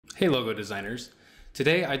Hey logo designers,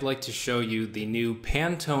 today I'd like to show you the new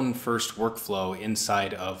Pantone first workflow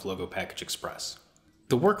inside of Logo Package Express.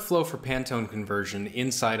 The workflow for Pantone conversion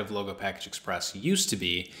inside of Logo Package Express used to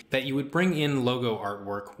be that you would bring in logo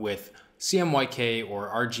artwork with CMYK or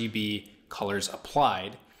RGB colors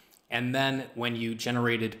applied, and then when you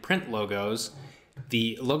generated print logos,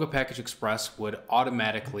 the Logo Package Express would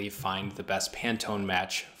automatically find the best Pantone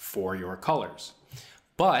match for your colors.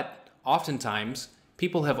 But oftentimes,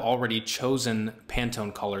 people have already chosen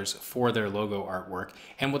Pantone colors for their logo artwork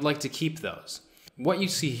and would like to keep those. What you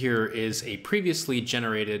see here is a previously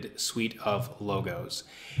generated suite of logos,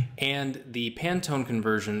 and the Pantone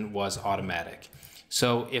conversion was automatic.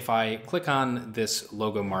 So if I click on this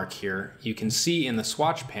logo mark here, you can see in the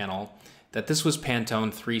swatch panel that this was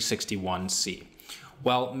Pantone 361C.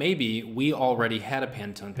 Well, maybe we already had a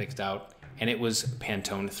Pantone picked out and it was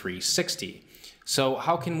Pantone 360. So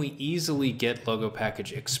how can we easily get Logo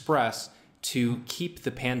Package Express to keep the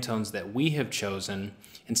Pantones that we have chosen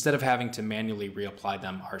instead of having to manually reapply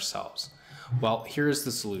them ourselves? Well, here's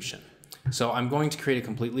the solution. So I'm going to create a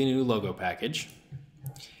completely new logo package,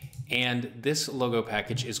 and this logo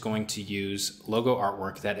package is going to use logo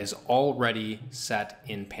artwork that is already set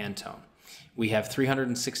in Pantone. We have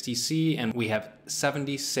 360C and we have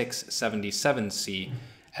 7677C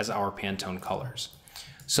as our Pantone colors.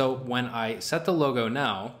 So when I set the logo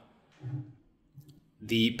now,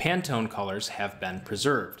 the Pantone colors have been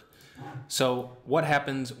preserved. So what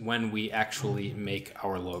happens when we actually make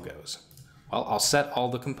our logos? Well, I'll set all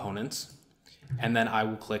the components and then I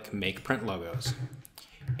will click Make Print Logos.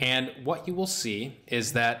 And what you will see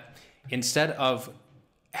is that instead of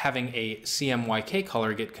having a CMYK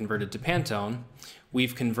color get converted to Pantone,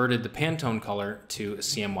 we've converted the Pantone color to a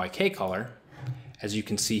CMYK color. As you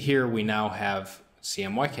can see here, we now have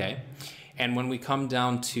CMYK, and when we come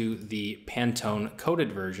down to the Pantone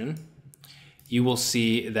coded version, you will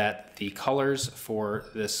see that the colors for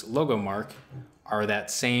this logo mark are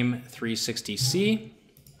that same 360C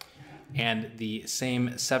and the same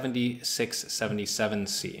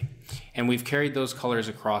 7677C. And we've carried those colors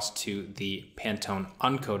across to the Pantone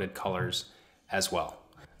uncoded colors as well.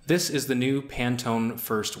 This is the new Pantone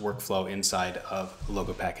first workflow inside of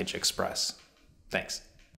Logo Package Express. Thanks.